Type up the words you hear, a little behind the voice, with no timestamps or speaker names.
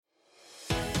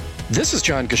This is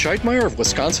John Gescheidmeyer of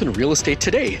Wisconsin Real Estate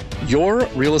Today, your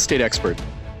real estate expert.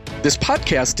 This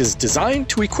podcast is designed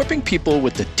to equipping people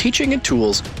with the teaching and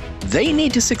tools they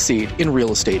need to succeed in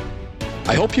real estate.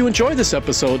 I hope you enjoy this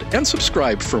episode and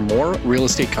subscribe for more real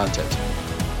estate content.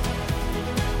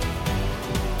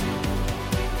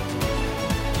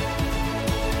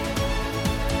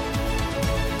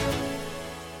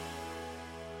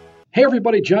 Hey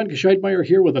everybody, John Gescheidmeyer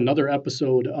here with another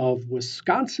episode of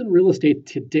Wisconsin Real Estate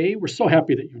Today. We're so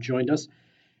happy that you've joined us.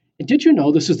 And did you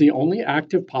know this is the only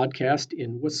active podcast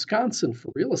in Wisconsin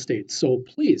for real estate? So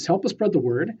please help us spread the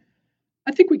word.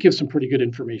 I think we give some pretty good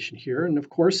information here. And of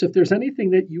course, if there's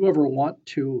anything that you ever want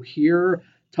to hear,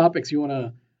 topics you want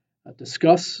to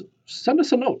discuss, send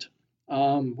us a note.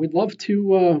 We'd love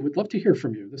to hear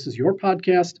from you. This is your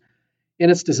podcast,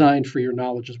 and it's designed for your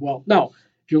knowledge as well. Now,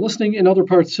 if you're listening in other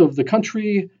parts of the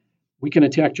country, we can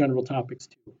attack general topics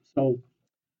too. So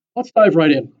let's dive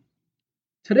right in.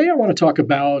 Today, I want to talk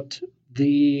about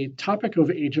the topic of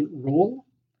agent role.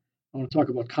 I want to talk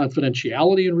about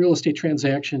confidentiality in real estate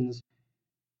transactions.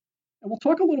 And we'll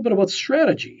talk a little bit about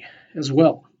strategy as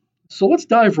well. So let's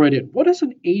dive right in. What is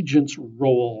an agent's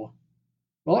role?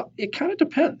 Well, it kind of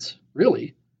depends,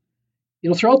 really.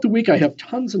 Throughout the week, I have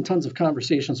tons and tons of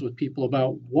conversations with people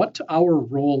about what our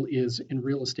role is in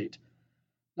real estate.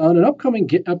 Now, in an upcoming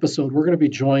episode, we're going to be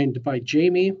joined by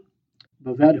Jamie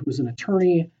Bovet, who's an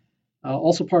attorney,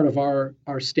 also part of our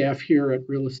staff here at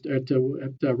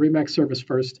RE/MAX Service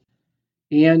First.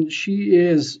 And she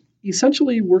is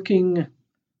essentially working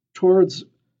towards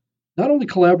not only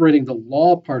collaborating the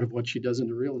law part of what she does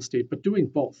into real estate, but doing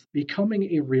both,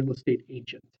 becoming a real estate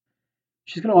agent.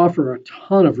 She's going to offer a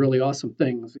ton of really awesome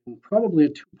things in probably a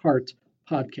two-part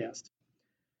podcast.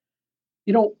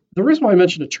 The reason why I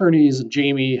mentioned attorneys and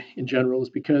Jamie in general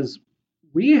is because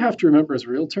we have to remember as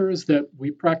realtors that we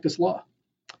practice law,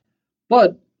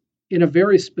 but in a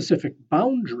very specific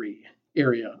boundary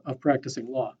area of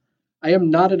practicing law. I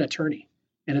am not an attorney,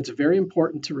 and it's very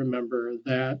important to remember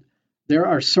that there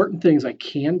are certain things I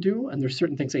can do and there's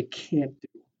certain things I can't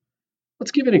do.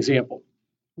 Let's give an example.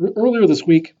 Earlier this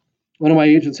week, one of my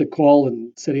agents had called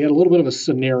and said he had a little bit of a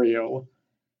scenario,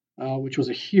 which was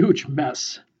a huge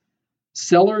mess.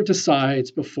 Seller decides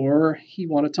before he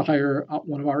wanted to hire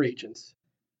one of our agents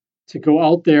to go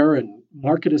out there and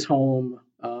market his home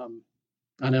on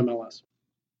MLS,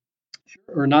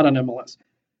 or not on MLS.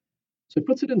 So he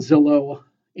puts it in Zillow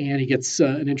and he gets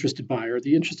an interested buyer.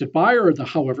 The interested buyer,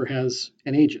 however, has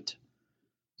an agent.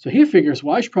 So he figures,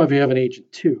 well, I should probably have an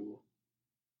agent too,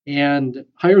 and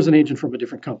hires an agent from a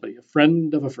different company, a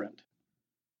friend of a friend.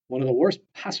 One of the worst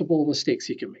possible mistakes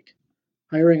you can make,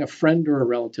 hiring a friend or a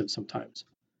relative sometimes.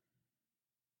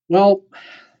 Well,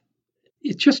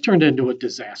 it just turned into a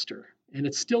disaster, and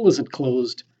it still isn't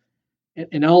closed,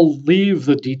 and I'll leave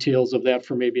the details of that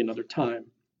for maybe another time.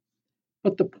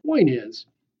 But the point is,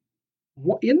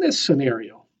 in this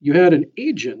scenario, you had an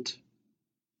agent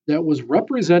that was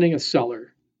representing a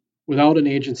seller without an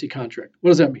agency contract.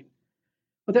 What does that mean?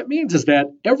 What that means is that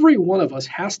every one of us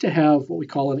has to have what we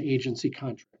call an agency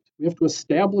contract. We have to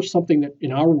establish something that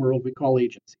in our world we call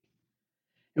agency.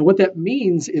 And what that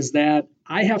means is that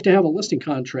I have to have a listing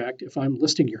contract if I'm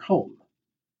listing your home,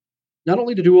 not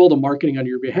only to do all the marketing on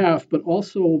your behalf, but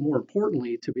also, more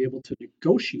importantly, to be able to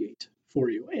negotiate for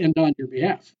you and on your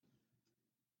behalf.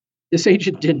 This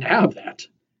agent didn't have that.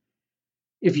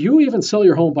 If you even sell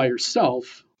your home by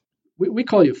yourself, we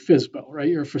call you FSBO, right?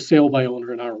 You're for sale by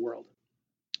owner in our world.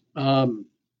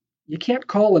 You can't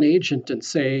call an agent and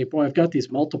say, boy, I've got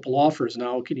these multiple offers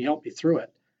now. Can you help me through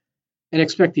it? And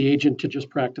expect the agent to just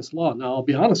practice law. Now, I'll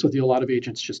be honest with you, a lot of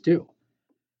agents just do.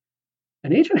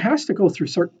 An agent has to go through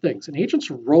certain things. An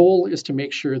agent's role is to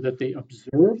make sure that they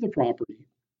observe the property.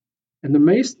 And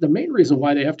the main reason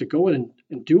why they have to go in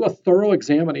and do a thorough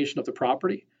examination of the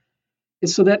property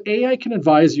is so that I can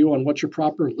advise you on what your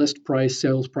proper list price,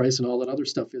 sales price, and all that other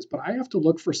stuff is. But I have to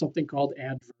look for something called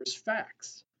adverse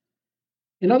facts.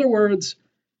 In other words,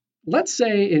 let's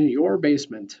say in your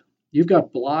basement, you've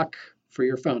got block for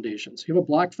your foundations. You have a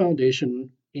block foundation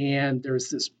and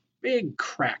there's this big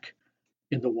crack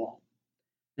in the wall.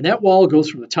 And that wall goes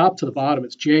from the top to the bottom.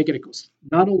 It's jagged. It goes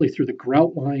not only through the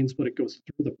grout lines, but it goes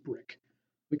through the brick.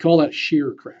 We call that a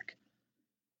shear crack.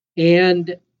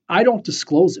 And I don't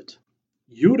disclose it.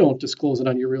 You don't disclose it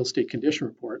on your real estate condition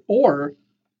report, or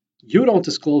you don't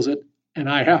disclose it and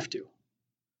I have to.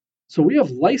 So we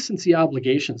have licensee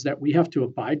obligations that we have to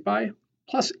abide by,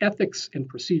 plus ethics and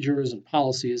procedures and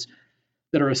policies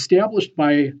that are established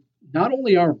by not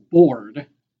only our board,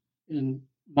 and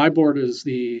my board is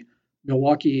the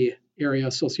Milwaukee Area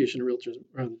Association of Realtors,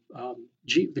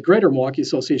 the Greater Milwaukee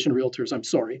Association of Realtors, I'm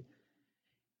sorry.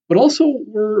 But also,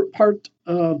 we're part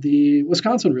of the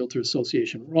Wisconsin Realtors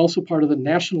Association. We're also part of the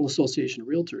National Association of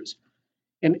Realtors.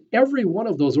 And every one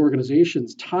of those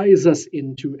organizations ties us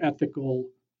into ethical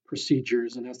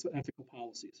procedures and ethical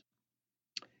policies.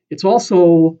 It's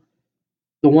also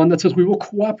the one that says we will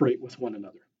cooperate with one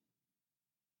another.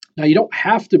 Now, you don't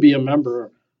have to be a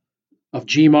member of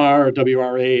GMAR,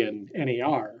 WRA, and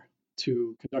NAR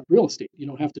to conduct real estate. You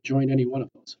don't have to join any one of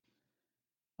those.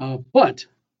 But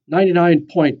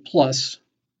 99+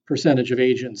 % of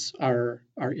agents are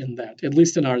in that, at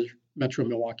least in our Metro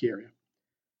Milwaukee area.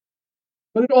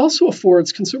 But it also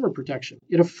affords consumer protection.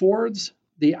 It affords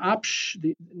the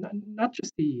option, not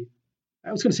just the,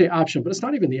 I was going to say option, but it's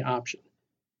not even the option.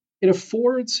 It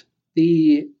affords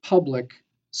the public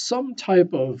some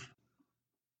type of,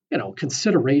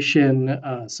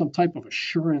 consideration, some type of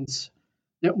assurance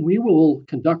that we will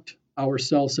conduct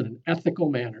ourselves in an ethical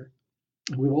manner,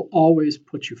 and we will always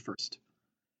put you first.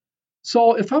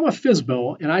 So if I'm a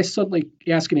FSBO and I suddenly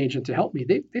ask an agent to help me,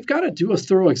 they've got to do a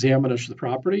thorough examination of the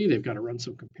property. They've got to run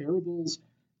some comparables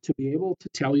to be able to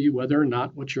tell you whether or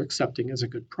not what you're accepting is a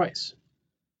good price.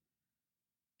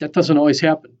 That doesn't always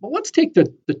happen. But let's take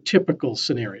the typical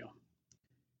scenario.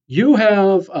 You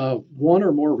have one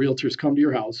or more realtors come to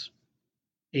your house,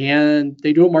 and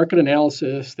they do a market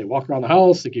analysis. They walk around the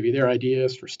house. They give you their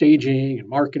ideas for staging and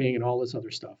marketing and all this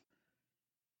other stuff.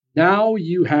 Now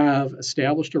you have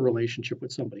established a relationship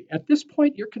with somebody. At this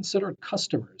point, you're considered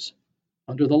customers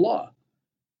under the law.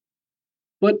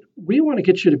 But we want to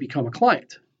get you to become a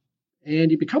client. And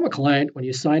you become a client when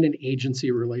you sign an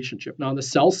agency relationship. Now, on the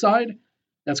sell side,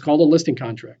 that's called a listing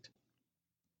contract.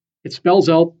 It spells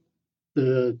out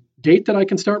the date that I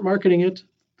can start marketing it,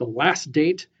 the last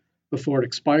date before it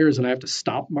expires and I have to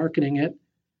stop marketing it.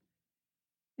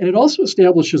 And it also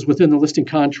establishes within the listing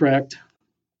contract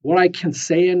what I can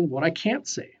say and what I can't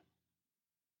say.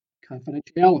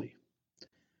 Confidentiality.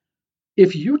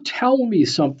 If you tell me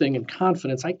something in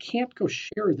confidence, I can't go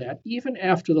share that even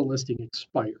after the listing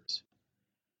expires.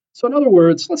 So in other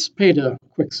words, let's paint a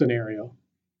quick scenario.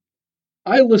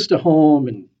 I list a home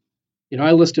and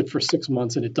I list it for 6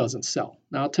 months and it doesn't sell.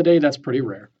 Now today that's pretty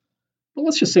rare, but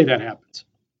let's just say that happens.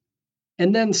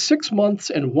 And then 6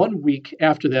 months and 1 week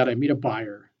after that, I meet a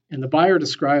buyer and the buyer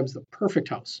describes the perfect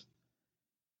house.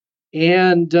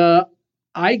 And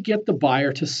I get the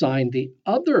buyer to sign the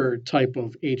other type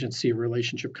of agency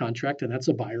relationship contract, and that's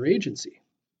a buyer agency.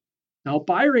 Now, a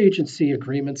buyer agency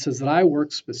agreement says that I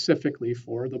work specifically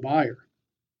for the buyer.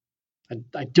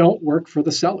 I don't work for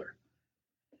the seller.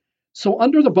 So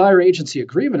under the buyer agency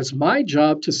agreement, it's my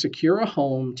job to secure a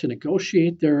home, to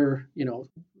negotiate their,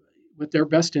 with their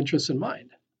best interests in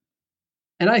mind.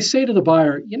 And I say to the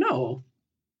buyer,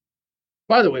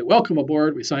 by the way, welcome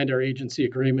aboard. We signed our agency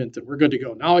agreement and we're good to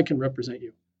go. Now I can represent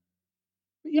you.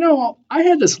 I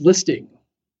had this listing.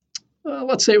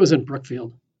 Let's say it was in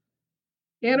Brookfield.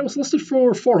 And it was listed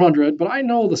for $400, but I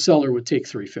know the seller would take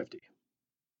 $350.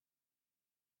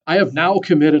 I have now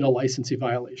committed a licensing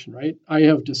violation, right? I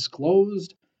have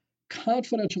disclosed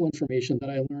confidential information that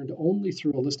I learned only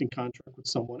through a listing contract with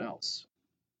someone else.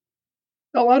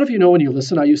 Now, a lot of you know when you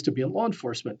listen, I used to be in law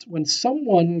enforcement. When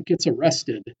someone gets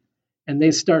arrested and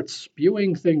they start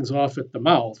spewing things off at the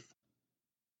mouth,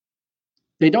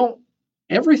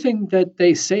 everything that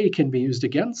they say can be used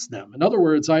against them. In other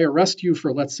words, I arrest you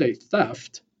for, let's say,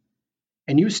 theft,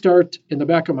 and you start in the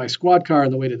back of my squad car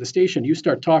on the way to the station, you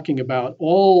start talking about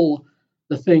all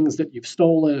the things that you've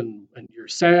stolen and you're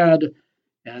sad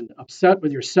and upset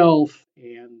with yourself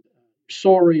and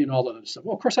sorry and all that other stuff.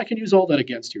 Well, of course, I can use all that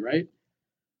against you, right?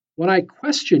 When I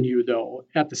question you, though,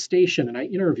 at the station and I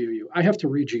interview you, I have to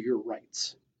read you your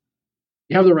rights.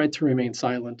 You have the right to remain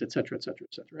silent, et cetera,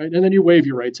 right? And then you waive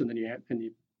your rights and then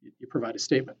you provide a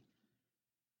statement.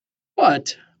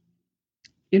 But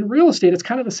in real estate, it's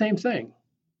kind of the same thing.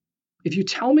 If you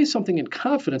tell me something in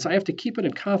confidence, I have to keep it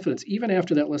in confidence even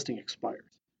after that listing expires.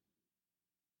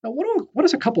 Now, what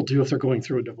does a couple do if they're going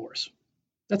through a divorce?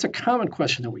 That's a common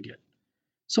question that we get.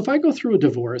 So if I go through a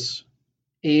divorce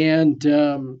and,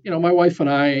 my wife and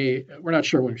I, we're not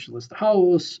sure when we should list the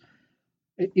house.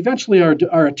 Eventually,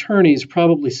 our attorneys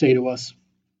probably say to us,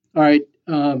 all right,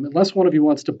 unless one of you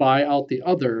wants to buy out the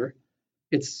other,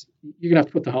 you're going to have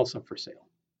to put the house up for sale.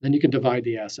 Then you can divide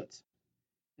the assets.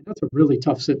 And that's a really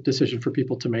tough decision for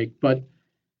people to make. But,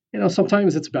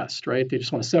 sometimes it's best, right? They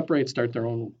just want to separate, start their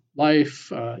own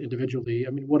life individually.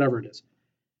 Whatever it is.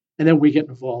 And then we get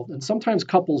involved. And sometimes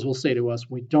couples will say to us,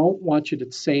 we don't want you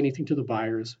to say anything to the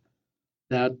buyers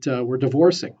that we're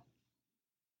divorcing.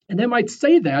 And they might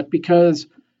say that because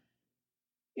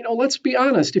let's be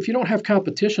honest. If you don't have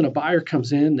competition, a buyer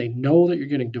comes in, they know that you're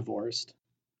getting divorced.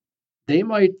 They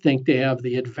might think they have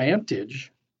the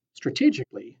advantage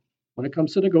strategically when it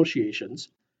comes to negotiations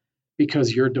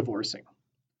because you're divorcing.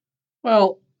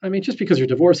 Well, I mean, just because you're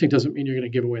divorcing doesn't mean you're going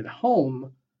to give away the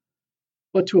home.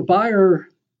 But to a buyer,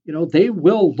 they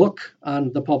will look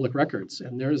on the public records.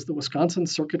 And there's the Wisconsin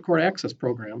Circuit Court Access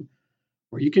Program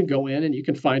where you can go in and you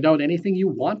can find out anything you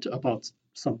want about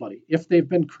somebody. If they've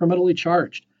been criminally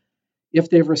charged, if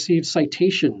they've received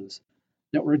citations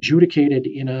that were adjudicated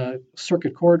in a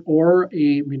circuit court or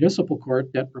a municipal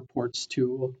court that reports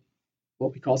to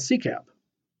what we call CCAP.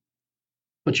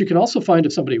 But you can also find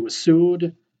if somebody was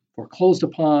sued, foreclosed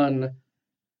upon,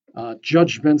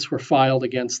 judgments were filed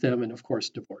against them, and of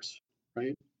course, divorce,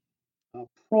 right?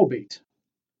 Probate.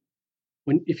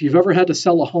 If you've ever had to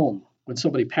sell a home when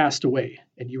somebody passed away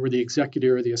and you were the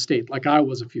executor of the estate, like I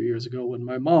was a few years ago when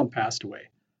my mom passed away,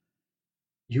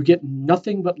 you get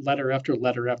nothing but letter after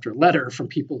letter after letter from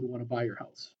people who want to buy your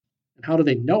house. And how do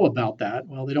they know about that?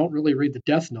 Well, they don't really read the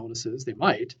death notices. They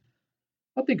might,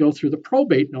 but they go through the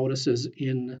probate notices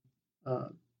in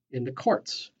the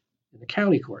courts, in the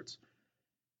county courts.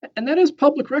 And that is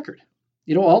public record.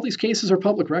 All these cases are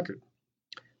public record.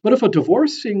 But if a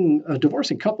divorcing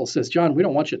couple says, John, we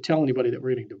don't want you to tell anybody that we're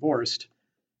getting divorced,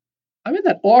 I'm in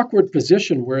that awkward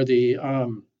position where the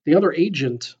other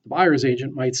agent, the buyer's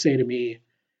agent, might say to me,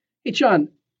 hey, John,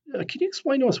 can you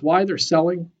explain to us why they're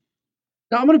selling?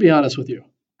 Now, I'm going to be honest with you.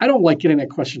 I don't like getting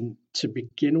that question to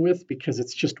begin with because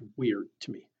it's just weird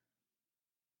to me.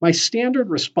 My standard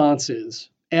response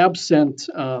is, absent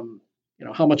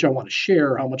how much I want to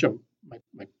share, how much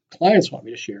my clients want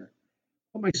me to share.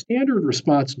 But my standard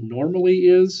response normally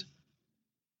is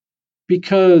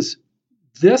because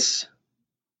this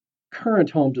current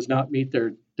home does not meet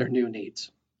their new needs.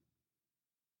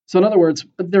 So in other words,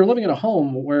 they're living in a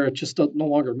home where it just no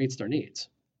longer meets their needs.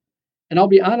 And I'll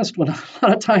be honest, a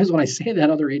lot of times when I say that,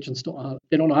 other agents don't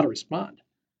know how to respond.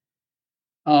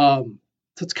 So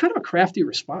it's kind of a crafty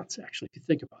response, actually, if you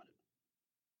think about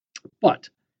it. But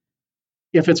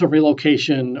if it's a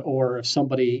relocation or if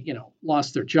somebody,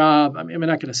 lost their job, I'm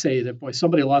not going to say that, boy,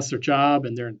 somebody lost their job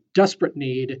and they're in desperate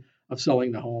need of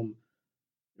selling the home.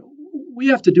 We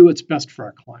have to do what's best for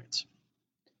our clients.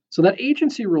 So that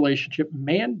agency relationship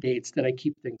mandates that I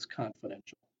keep things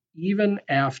confidential, even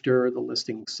after the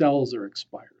listing sells or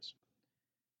expires.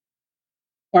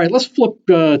 All right, let's flip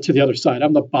to the other side.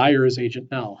 I'm the buyer's agent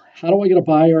now. How do I get a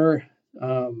buyer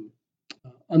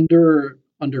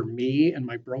under me and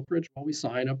my brokerage? Well, we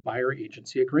sign a buyer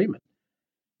agency agreement.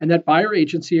 And that buyer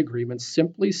agency agreement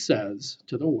simply says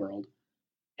to the world,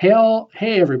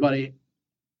 hey everybody,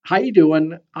 how you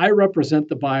doing? I represent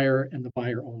the buyer and the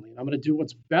buyer only. And I'm going to do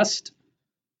what's best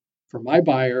for my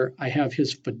buyer. I have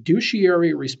his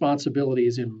fiduciary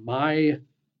responsibilities in my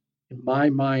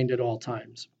mind at all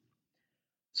times.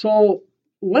 So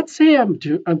let's say I'm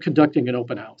conducting an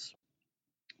open house.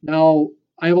 Now,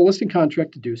 I have a listing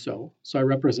contract to do so I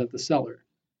represent the seller.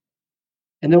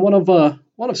 And then one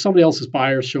of somebody else's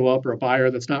buyers show up, or a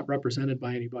buyer that's not represented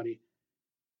by anybody.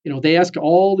 They ask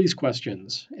all these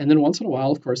questions, and then once in a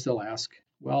while, of course, they'll ask,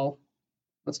 well,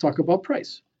 let's talk about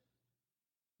price.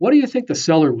 What do you think the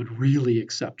seller would really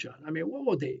accept, John? I mean, what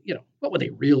would they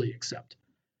really accept?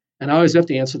 And I always have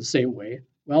to answer the same way.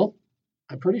 Well,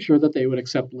 I'm pretty sure that they would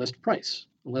accept list price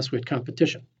unless we had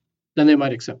competition. Then they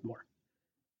might accept more.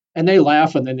 And they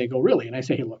laugh, and then they go, really? And I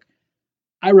say, hey, look,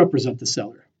 I represent the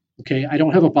seller. Okay, I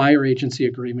don't have a buyer agency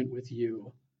agreement with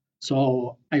you,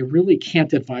 so I really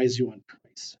can't advise you on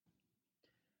price.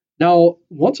 Now,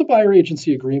 once a buyer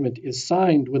agency agreement is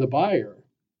signed with a buyer,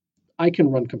 I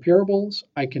can run comparables,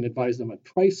 I can advise them on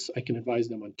price, I can advise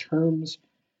them on terms.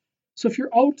 So if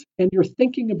you're out and you're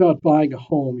thinking about buying a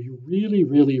home, you really,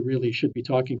 really, really should be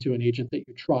talking to an agent that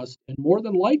you trust. And more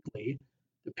than likely,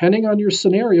 depending on your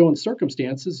scenario and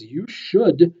circumstances, you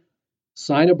should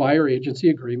sign a buyer agency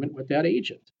agreement with that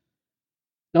agent.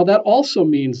 Now, that also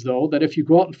means, though, that if you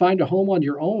go out and find a home on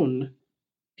your own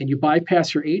and you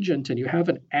bypass your agent and you have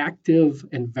an active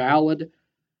and valid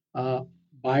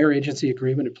buyer agency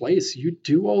agreement in place, you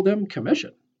do owe them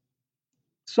commission.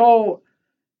 So,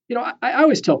 I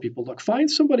always tell people, look, find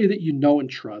somebody that you know and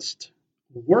trust,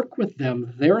 work with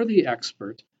them, they're the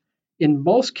expert. In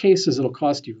most cases, it'll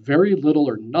cost you very little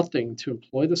or nothing to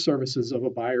employ the services of a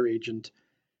buyer agent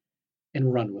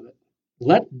and run with it.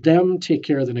 Let them take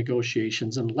care of the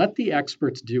negotiations and let the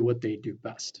experts do what they do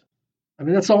best. I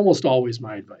mean, that's almost always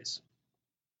my advice.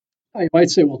 Now, you might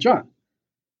say, well, John,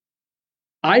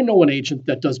 I know an agent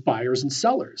that does buyers and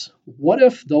sellers. What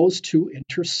if those two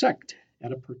intersect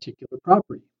at a particular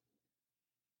property?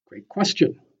 Great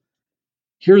question.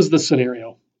 Here's the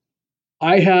scenario.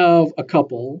 I have a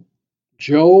couple,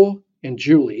 Joe and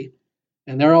Julie,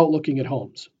 and they're out looking at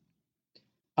homes.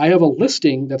 I have a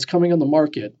listing that's coming on the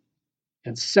market,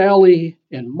 and Sally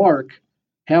and Mark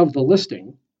have the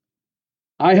listing.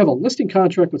 I have a listing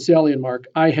contract with Sally and Mark.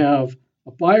 I have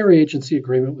a buyer agency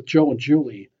agreement with Joe and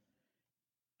Julie.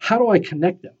 How do I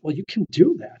connect them? Well, you can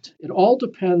do that. It all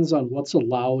depends on what's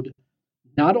allowed,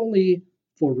 not only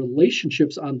for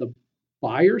relationships on the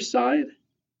buyer side,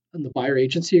 on the buyer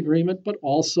agency agreement, but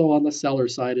also on the seller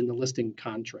side in the listing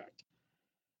contract.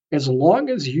 As long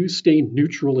as you stay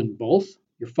neutral in both,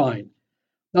 you're fine.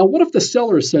 Now, what if the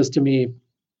seller says to me,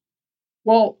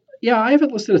 well, yeah, I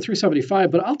haven't listed at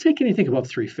 375, but I'll take anything above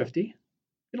 350.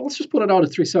 Let's just put it out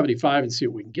at 375 and see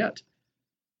what we can get.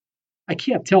 I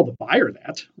can't tell the buyer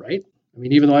that, right? I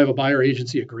mean, even though I have a buyer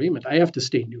agency agreement, I have to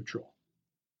stay neutral.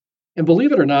 And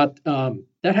believe it or not,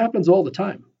 that happens all the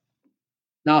time.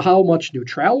 Now, how much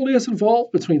neutrality is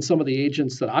involved between some of the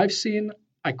agents that I've seen,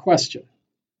 I question.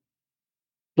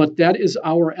 But that is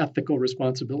our ethical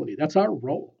responsibility. That's our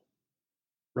role,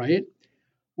 right?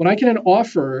 When I get an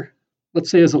offer, let's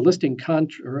say as a listing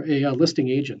or a listing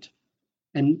agent,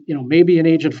 and maybe an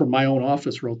agent from my own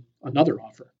office wrote another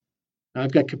offer. Now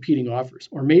I've got competing offers,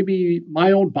 or maybe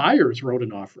my own buyers wrote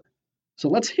an offer. So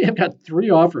let's say I've got 3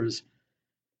 offers.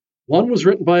 One was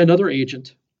written by another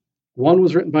agent, one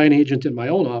was written by an agent in my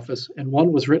own office, and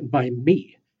one was written by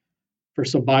me for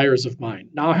some buyers of mine.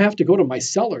 Now I have to go to my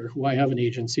seller, who I have an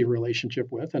agency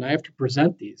relationship with, and I have to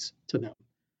present these to them.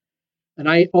 And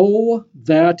I owe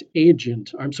that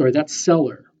that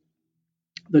seller,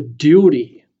 the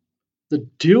duty,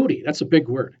 that's a big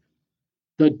word,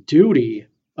 the duty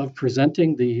of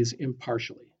presenting these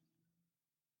impartially.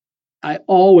 I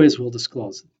always will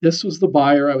disclose, this was the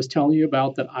buyer I was telling you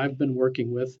about that I've been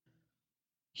working with.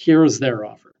 Here's their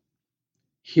offer.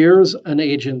 Here's an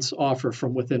agent's offer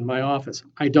from within my office.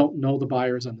 I don't know the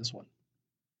buyers on this one.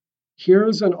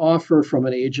 Here's an offer from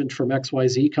an agent from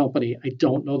XYZ company. I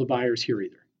don't know the buyers here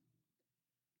either.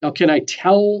 Now, can I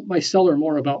tell my seller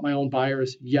more about my own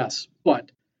buyers? Yes,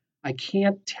 but I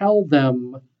can't tell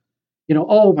them,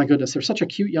 oh my goodness, they're such a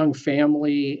cute young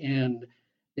family and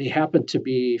they happen to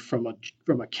be from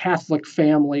a Catholic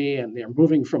family and they're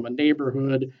moving from a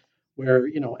neighborhood where,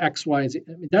 X, Y, and Z.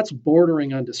 I mean, that's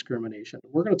bordering on discrimination.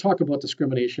 We're going to talk about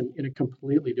discrimination in a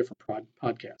completely different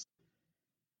podcast.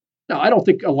 Now, I don't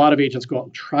think a lot of agents go out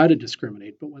and try to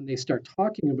discriminate, but when they start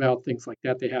talking about things like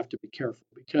that, they have to be careful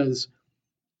because,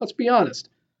 let's be honest,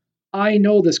 I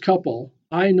know this couple,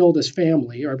 I know this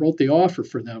family, or I wrote the offer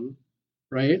for them,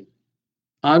 right,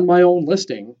 on my own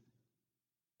listing,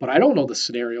 but I don't know the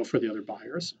scenario for the other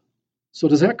buyers. So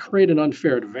does that create an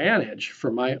unfair advantage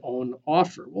for my own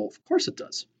offer? Well, of course it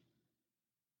does.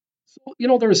 So,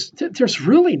 there's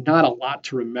really not a lot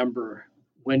to remember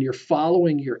when you're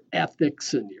following your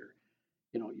ethics and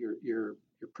your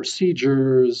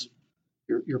procedures,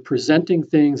 you're presenting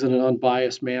things in an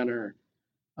unbiased manner.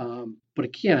 But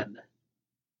again,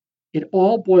 it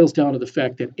all boils down to the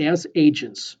fact that as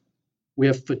agents, we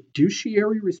have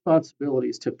fiduciary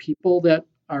responsibilities to people that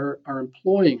are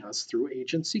employing us through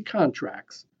agency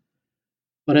contracts.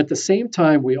 But at the same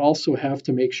time, we also have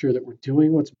to make sure that we're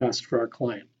doing what's best for our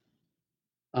client.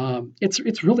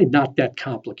 It's really not that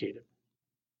complicated.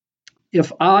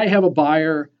 If I have a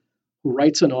buyer who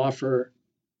writes an offer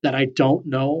that I don't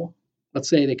know, let's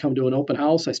say they come to an open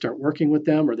house, I start working with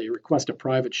them, or they request a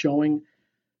private showing,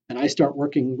 and I start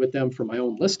working with them for my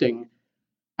own listing,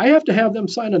 I have to have them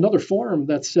sign another form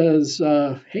that says,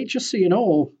 hey, just so you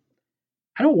know,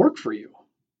 I don't work for you.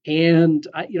 And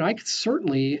I could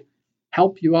certainly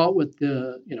help you out with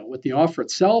the offer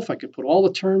itself. I could put all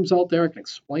the terms out there. I can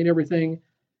explain everything.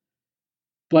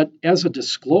 But as a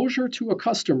disclosure to a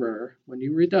customer, when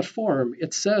you read that form,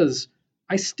 it says,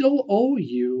 I still owe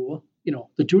you,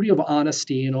 the duty of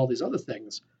honesty and all these other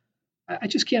things. I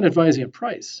just can't advise you on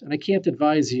price, and I can't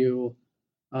advise you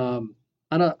on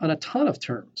a ton of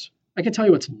terms. I can tell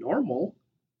you what's normal.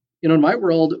 In my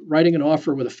world, writing an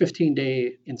offer with a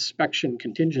 15-day inspection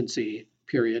contingency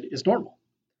period is normal.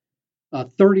 A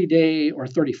 30-day or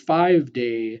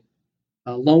 35-day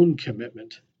loan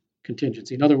commitment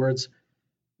contingency. In other words,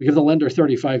 we give the lender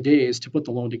 35 days to put the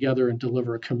loan together and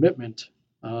deliver a commitment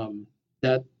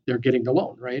that they're getting the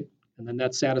loan, right? And then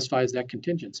that satisfies that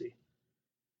contingency.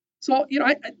 So,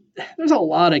 there's a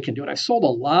lot I can do. And I sold a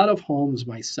lot of homes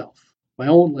myself, my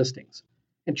own listings.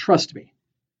 And trust me,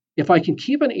 if I can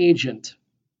keep an agent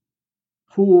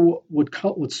who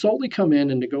would solely come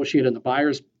in and negotiate on the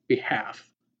buyer's behalf,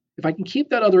 if I can keep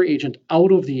that other agent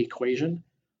out of the equation,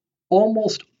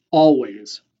 almost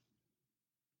always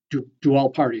do all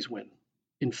parties win.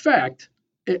 In fact,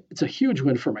 it's a huge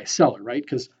win for my seller, right?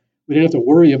 Because we didn't have to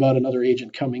worry about another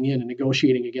agent coming in and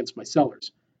negotiating against my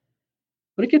sellers.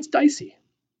 But it gets dicey.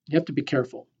 You have to be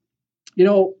careful.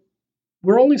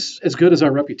 We're only as good as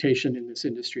our reputation in this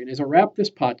industry. And as I wrap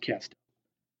this podcast,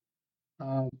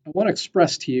 I want to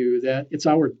express to you that it's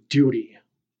our duty.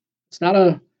 It's not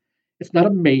a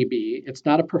maybe. It's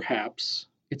not a perhaps.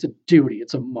 It's a duty.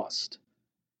 It's a must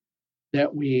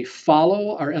that we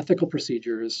follow our ethical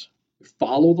procedures, we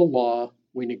follow the law,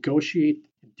 we negotiate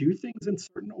and do things in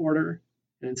certain order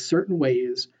and in certain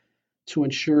ways to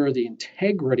ensure the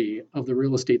integrity of the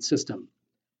real estate system.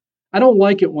 I don't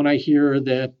like it when I hear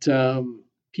that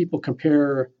people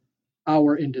compare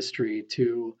our industry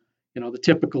to, the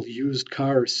typical used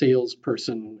car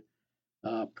salesperson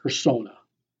persona.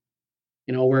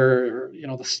 Where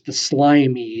the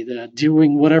slimy, the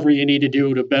doing whatever you need to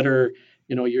do to better,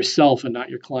 yourself and not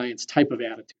your clients type of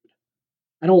attitude.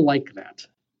 I don't like that,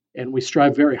 and we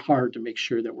strive very hard to make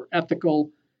sure that we're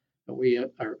ethical, that we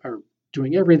are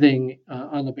doing everything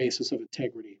on the basis of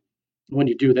integrity. When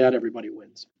you do that, everybody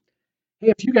wins.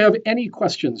 Hey, if you have any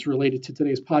questions related to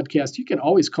today's podcast, you can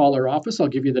always call our office. I'll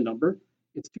give you the number.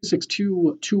 It's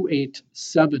 262-287-9900.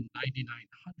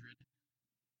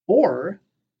 Or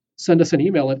send us an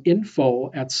email at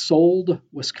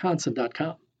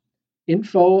info@soldwisconsin.com.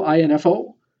 Info,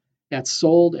 I-N-F-O, at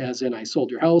sold, as in I sold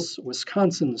your house,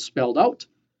 Wisconsin spelled out,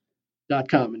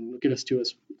 .com, and get us to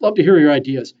us. Love to hear your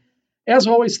ideas. As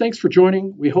always, thanks for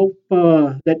joining. We hope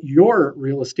that your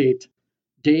real estate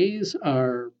days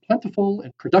are plentiful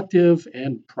and productive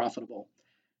and profitable.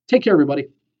 Take care, everybody.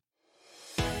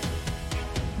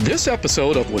 This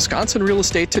episode of Wisconsin Real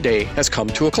Estate Today has come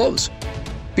to a close.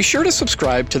 Be sure to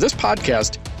subscribe to this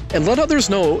podcast and let others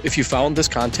know if you found this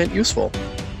content useful.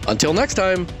 Until next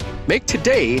time, make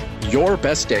today your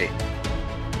best day.